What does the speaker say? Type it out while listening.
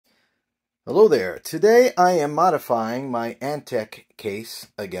Hello there. Today I am modifying my Antec case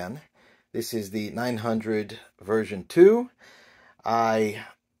again. This is the 900 version 2. I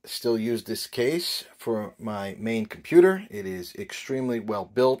still use this case for my main computer. It is extremely well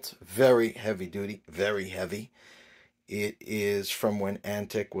built, very heavy duty, very heavy. It is from when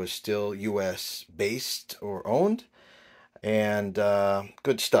Antec was still US based or owned, and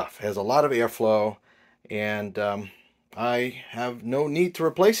good stuff. It has a lot of airflow, and I have no need to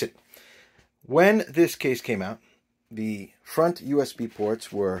replace it. When this case came out, the front USB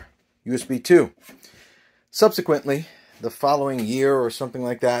ports were USB 2. Subsequently, the following year or something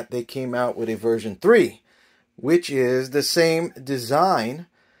like that, they came out with a version 3, which is the same design,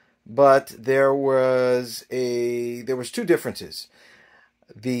 but there was two differences.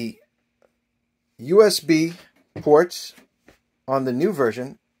 The USB ports on the new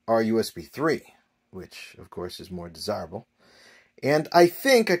version are USB 3, which of course is more desirable. And I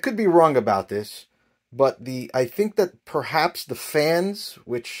think, I could be wrong about this, but I think that perhaps the fans,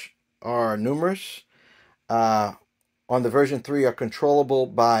 which are numerous, on the version 3 are controllable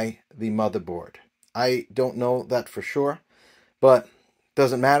by the motherboard. I don't know that for sure, but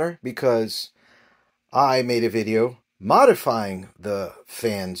doesn't matter because I made a video modifying the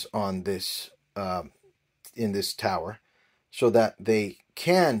fans on this, in this tower so that they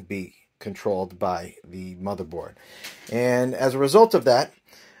can be controlled by the motherboard. And as a result of that,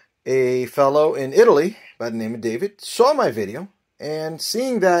 a fellow in Italy by the name of David saw my video, and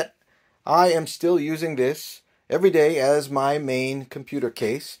seeing that I am still using this every day as my main computer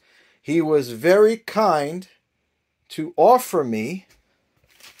case, he was very kind to offer me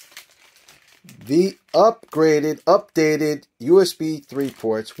the upgraded, updated USB 3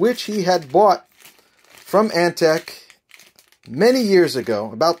 ports, which he had bought from Antec many years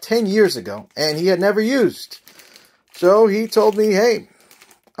ago, about 10 years ago, and he had never used. So he told me, hey,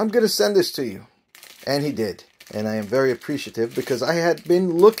 I'm going to send this to you. And he did. And I am very appreciative because I had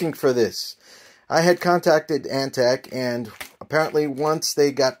been looking for this. I had contacted Antec, and apparently once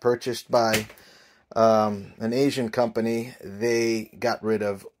they got purchased by an Asian company, they got rid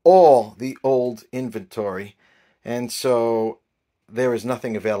of all the old inventory. And so there is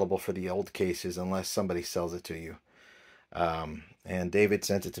nothing available for the old cases unless somebody sells it to you. And David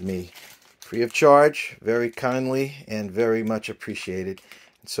sent it to me free of charge, very kindly, and very much appreciated.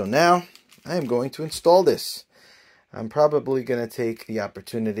 And so now I am going to install this. I'm probably going to take the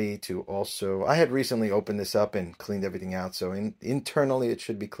opportunity to also, I had recently opened this up and cleaned everything out, so internally it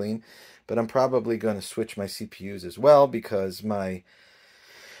should be clean, but I'm probably going to switch my CPUs as well because my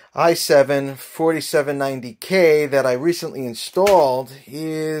i7 4790K that I recently installed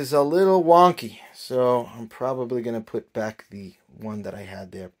is a little wonky. So I'm probably going to put back the one that I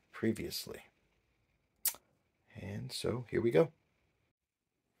had there previously. And so here we go.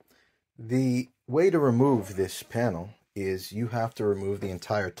 The way to remove this panel is you have to remove the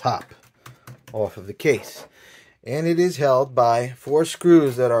entire top off of the case. And it is held by 4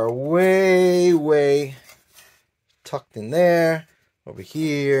 screws that are way tucked in there, over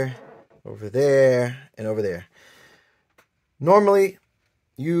here, over there, and over there. Normally,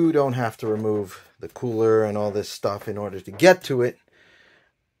 you don't have to remove the cooler and all this stuff in order to get to it.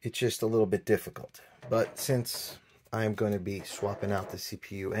 It's just a little bit difficult. But since I'm going to be swapping out the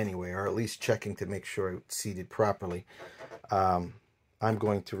CPU anyway, or at least checking to make sure it's seated properly, I'm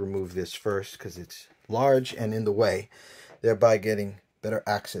going to remove this first because it's large and in the way, thereby getting better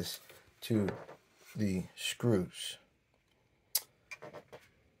access to the screws.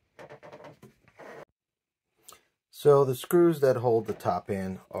 So the screws that hold the top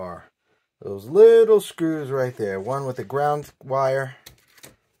in are those little screws right there. One with the ground wire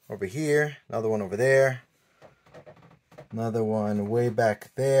over here, another one over there, another one way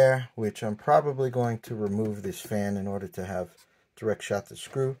back there, which I'm probably going to remove this fan in order to have direct shot to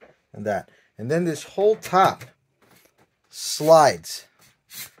screw, and that. And then this whole top slides.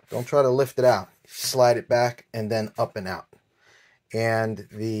 Don't try to lift it out. Slide it back and then up and out. And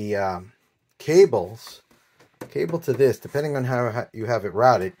the cable to this, depending on how you have it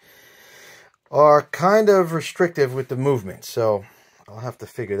routed, are kind of restrictive with the movement. So I'll have to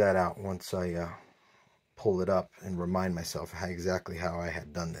figure that out once I pull it up and remind myself exactly how I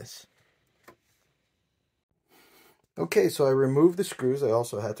had done this. Okay, so I removed the screws. I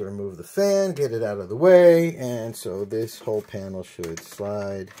also had to remove the fan, get it out of the way, and so this whole panel should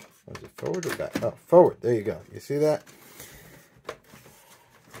slide. Was it forward or back? Oh, forward. There you go. You see that?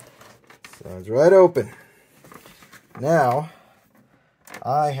 Slides right open. Now,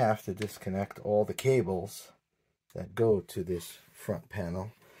 I have to disconnect all the cables that go to this front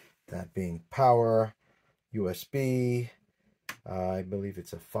panel, that being power, USB, I believe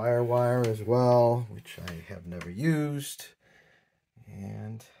it's a firewire as well, which I have never used.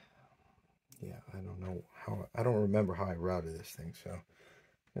 And yeah, I don't know how, I don't remember how I routed this thing, so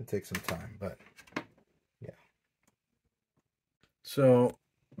it's gonna take some time, but yeah. So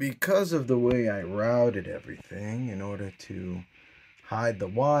because of the way I routed everything, in order to hide the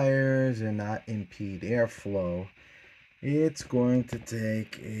wires and not impede airflow, it's going to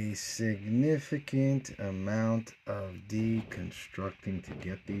take a significant amount of deconstructing to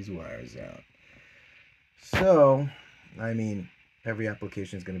get these wires out. So, I mean, every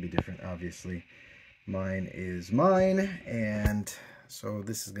application is going to be different, obviously. Mine is mine, and so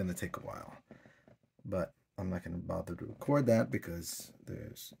this is going to take a while. But I'm not going to bother to record that because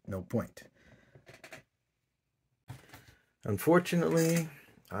there's no point. Unfortunately,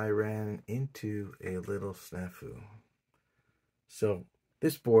 I ran into a little snafu. So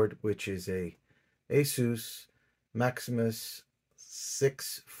this board, which is a Asus Maximus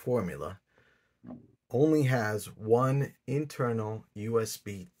 6 Formula, only has one internal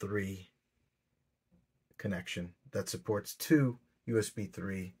USB 3 connection that supports two USB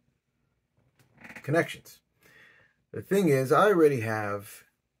 3 connections. The thing is, I already have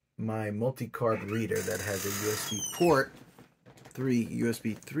my multi-card reader that has a USB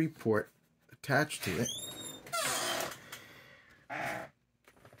 3 port attached to it.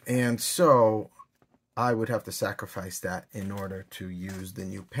 And so I would have to sacrifice that in order to use the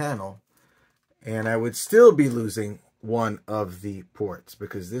new panel. And I would still be losing one of the ports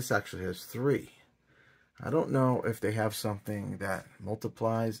because this actually has 3. I don't know if they have something that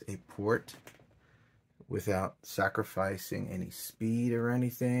multiplies a port without sacrificing any speed or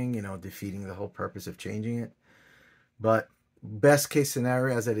anything, you know, defeating the whole purpose of changing it. But best case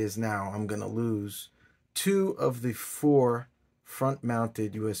scenario as it is now, I'm going to lose 2 of the 4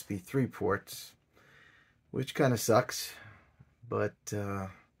 front-mounted USB 3 ports, which kind of sucks, but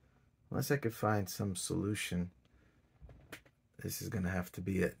unless I could find some solution, this is going to have to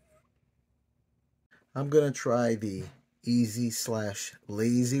be it. I'm going to try the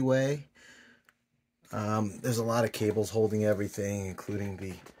easy/lazy way. There's a lot of cables holding everything, including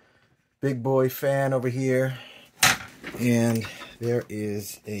the big boy fan over here, and there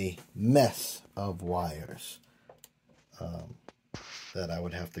is a mess of wires that I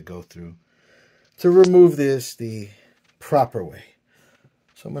would have to go through to remove this the proper way.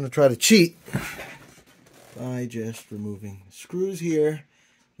 So I'm going to try to cheat by just removing screws here,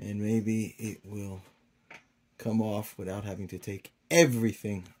 and maybe it will come off without having to take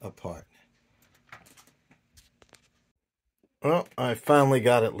everything apart. Well, I finally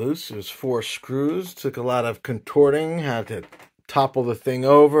got it loose. It was 4 screws. Took a lot of contorting. Had to topple the thing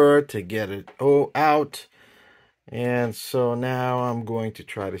over to get it out. And so now I'm going to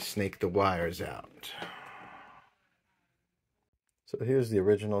try to snake the wires out. So here's the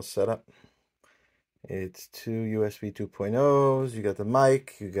original setup. It's 2 USB 2.0s. You got the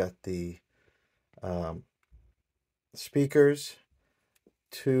mic. You got the speakers.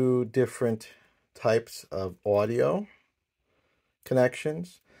 2 different types of audio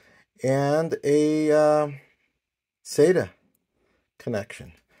connections. And a SATA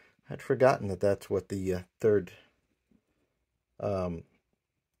connection. I'd forgotten that that's what the third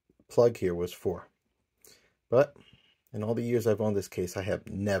plug here was for. But in all the years I've owned this case, I have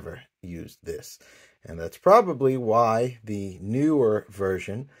never used this. And that's probably why the newer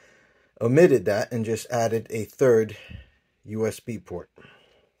version omitted that and just added a third USB port.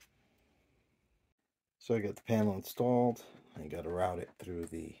 So I got the panel installed. I got to route it through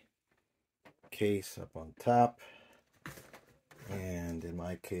the case up on top. And in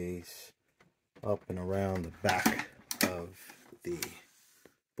my case, up and around the back of the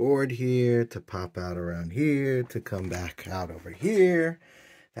board here to pop out around here to come back out over here.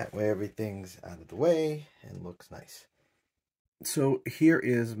 That way everything's out of the way and looks nice. So here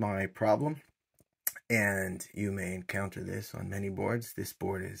is my problem, and you may encounter this on many boards. This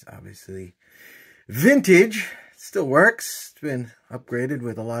board is obviously vintage. It still works. It's been upgraded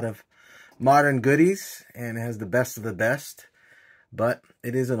with a lot of modern goodies and it has the best of the best, but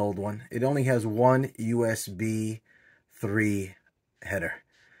it is an old one. It only has one USB 3 header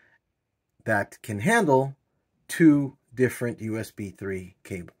that can handle 2 different USB 3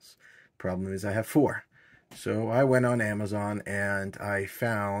 cables. Problem is I have 4. So I went on Amazon and I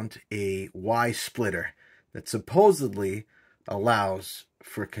found a Y splitter that supposedly allows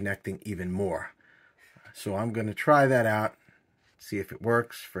for connecting even more. So I'm going to try that out, see if it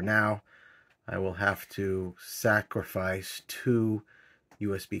works. For now, I will have to sacrifice 2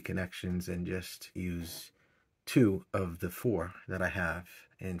 USB connections and just use 2 of the 4 that I have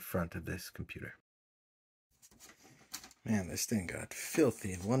in front of this computer. Man, this thing got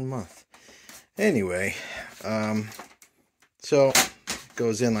filthy in 1 month. Anyway, so it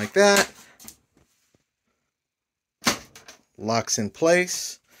goes in like that. Locks in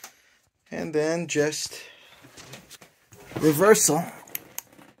place. And then just reversal.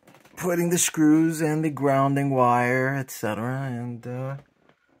 Putting the screws and the grounding wire, etc. And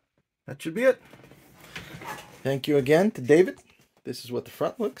that should be it. Thank you again to David. This is what the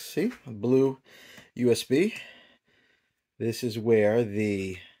front looks. See? A blue USB. This is where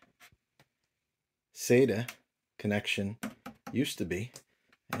the SATA connection used to be.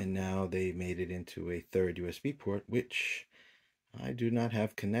 And now they made it into a third USB port, which I do not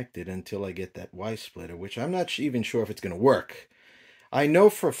have connected until I get that Y splitter, which I'm not even sure if it's going to work. I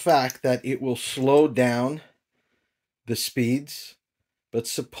know for a fact that it will slow down the speeds, but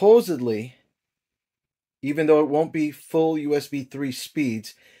supposedly, even though it won't be full USB 3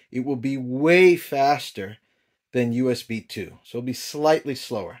 speeds, it will be way faster than USB 2. So it'll be slightly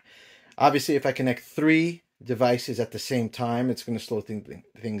slower. Obviously, if I connect 3 devices at the same time, it's going to slow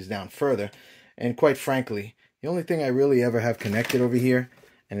things down further. And quite frankly, the only thing I really ever have connected over here,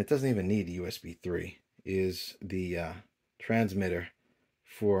 and it doesn't even need USB 3, is the transmitter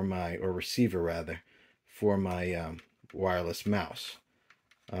for my, or receiver rather, for my wireless mouse,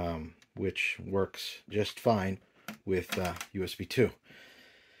 which works just fine with USB 2.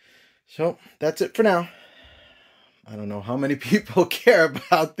 So that's it for now. I don't know how many people care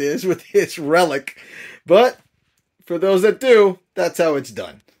about this with this relic, but for those that do, that's how it's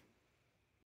done.